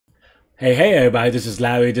Hey everybody, this is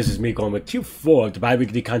Larry. This is me going with Q4 of the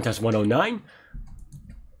Bi-Weekly Contest 109.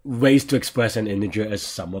 Ways to express an integer as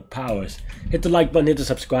sum of powers. Hit the like button, hit the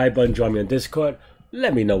subscribe button, join me on Discord.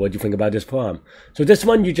 Let me know what you think about this problem. So this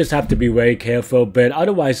one you just have to be very careful, but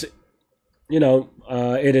otherwise,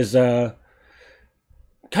 it is kind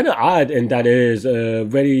of odd in that it is a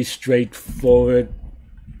very straightforward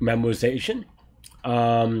memorization.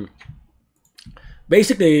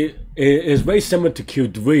 Basically, it is very similar to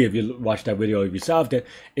Q3 if you watch that video, if you solved it,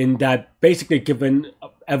 in that basically given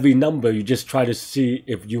every number, you just try to see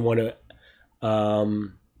if you want to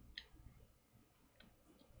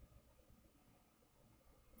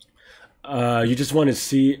you just want to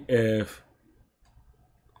see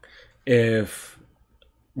if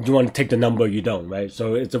you want to take the number or you don't, right?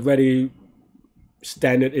 So it's a very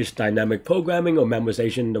standard-ish dynamic programming or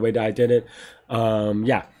memorization the way that I did it.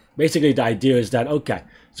 Yeah. Basically, the idea is that, okay,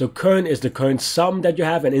 so current is the current sum that you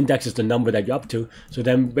have, and index is the number that you're up to. So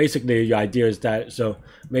then basically your idea is that, so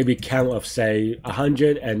maybe count of, say,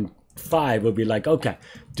 105 will be like, okay,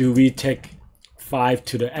 do we take 5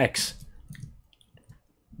 to the x?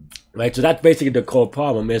 Right, so that's basically the core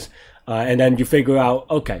problem is, and then you figure out,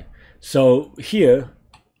 okay, so here,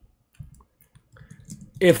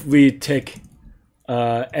 if we take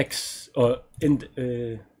x, or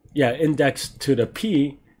index to the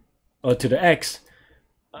p, or to the x,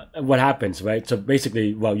 what happens, right? So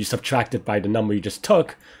basically, well, you subtract it by the number you just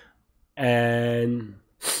took, and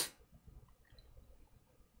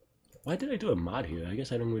why did I do a mod here? I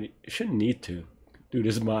guess I shouldn't need to do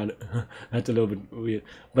this mod. That's a little bit weird,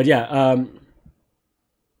 but yeah, I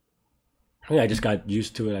think I just got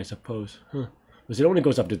used to it, I suppose. Because it only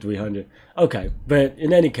goes up to 300. Okay, but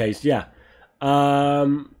in any case, yeah.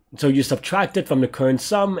 So you subtract it from the current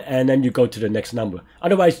sum, and then you go to the next number.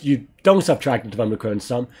 Otherwise, you don't subtract it from the current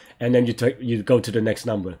sum, and then you go to the next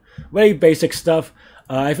number. Very basic stuff.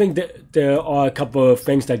 I think that there are a couple of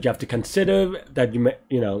things that you have to consider that you may,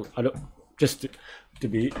 just to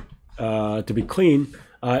be clean,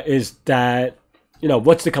 is that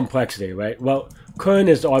what's the complexity, right? Well, current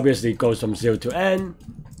is obviously goes from 0 to n,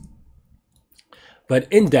 but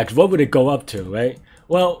index, what would it go up to, right?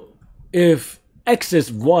 Well, if x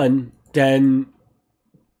is 1, then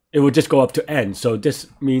it would just go up to n. So this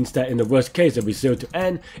means that in the worst case, it'll be 0 to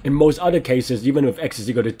n. In most other cases, even if x is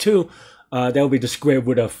equal to 2, that will be the square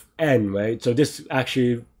root of n, right? So this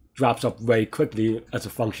actually drops off very quickly as a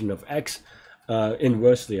function of x,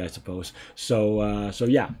 inversely, I suppose. So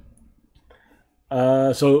yeah.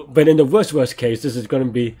 But in the worst case, this is going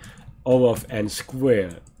to be O of n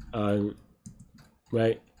squared,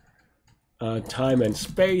 right? Time and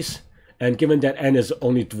space. And given that n is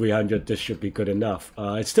only 300, this should be good enough.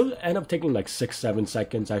 It still end up taking like 6-7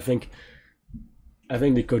 seconds. I think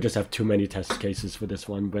they could just have too many test cases for this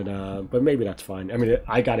one, but maybe that's fine. I mean,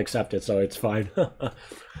 I got accepted, so it's fine. But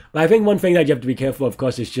I think one thing that you have to be careful, of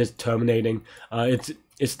course, is just terminating.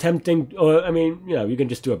 It's tempting, or I mean, you can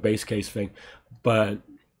just do a base case thing, but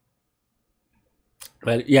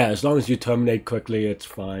yeah, as long as you terminate quickly, it's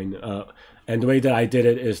fine. And the way that I did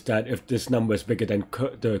it is that if this number is bigger than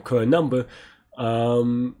the current number,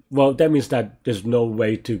 well, that means that there's no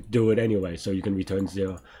way to do it anyway, so you can return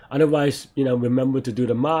 0. Otherwise, remember to do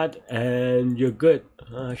the mod, and you're good.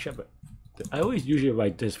 Shepard. I always usually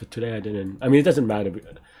write this, but today I didn't. I mean, it doesn't matter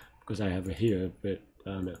because I have it here, but I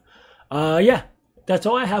don't know. Yeah, that's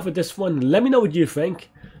all I have for this one. Let me know what you think,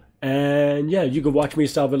 and yeah, you can watch me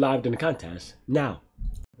solve it live in the contest. Now,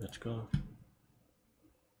 let's go.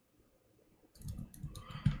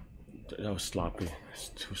 That was sloppy. It's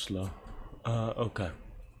too slow. Okay.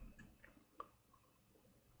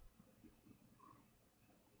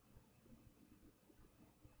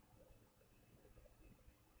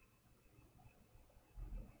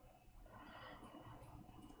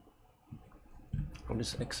 What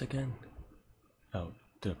is x again? Oh,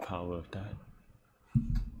 the power of that.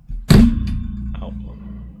 Ow.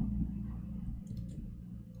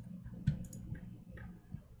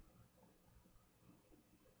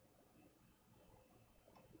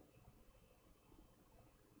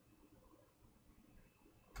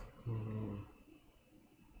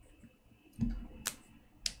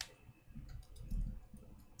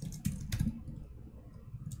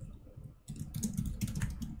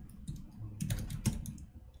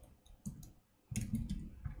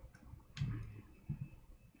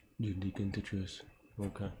 Unique integers.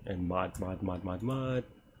 Okay. And mod. What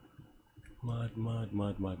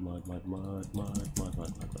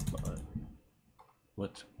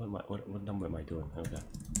number am I doing? Okay.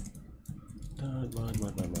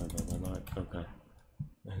 Mod. Okay.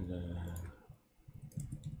 And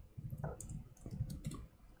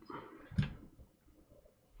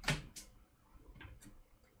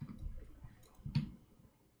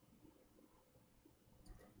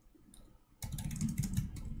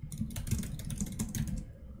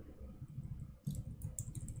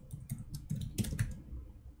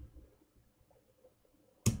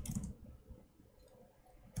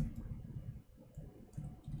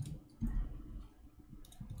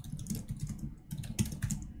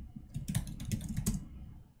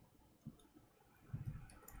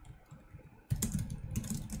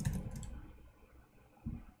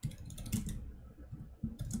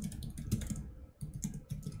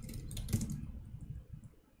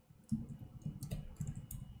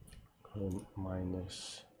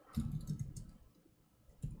minus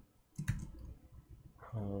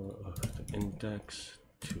the index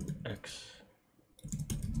to x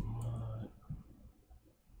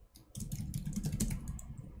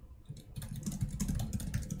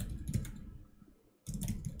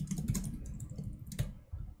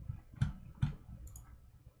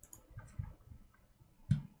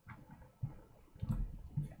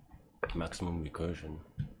maximum recursion.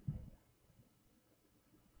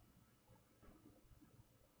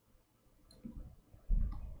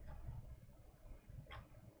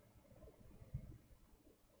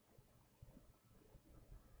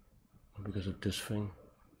 Because of this thing.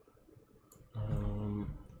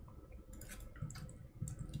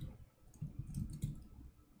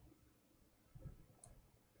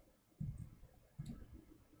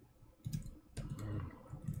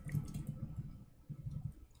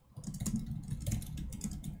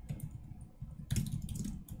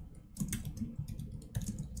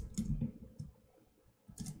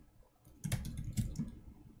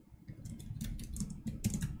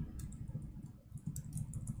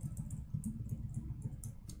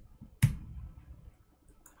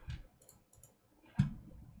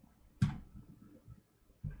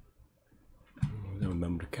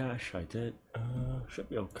 Remember the cache, I did. Should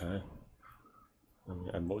be okay. I mean,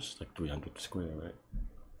 at most like 300 square, right?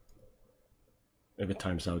 If it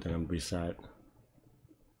times out, then I'm reset.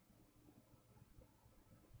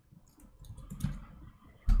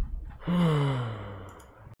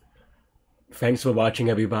 Thanks for watching,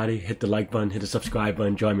 everybody. Hit the like button, hit the subscribe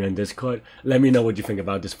button, join me on Discord. Let me know what you think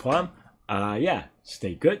about this poem. Yeah,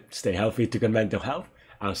 stay good, stay healthy to good mental health.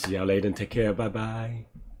 I'll see y'all later and take care. Bye bye.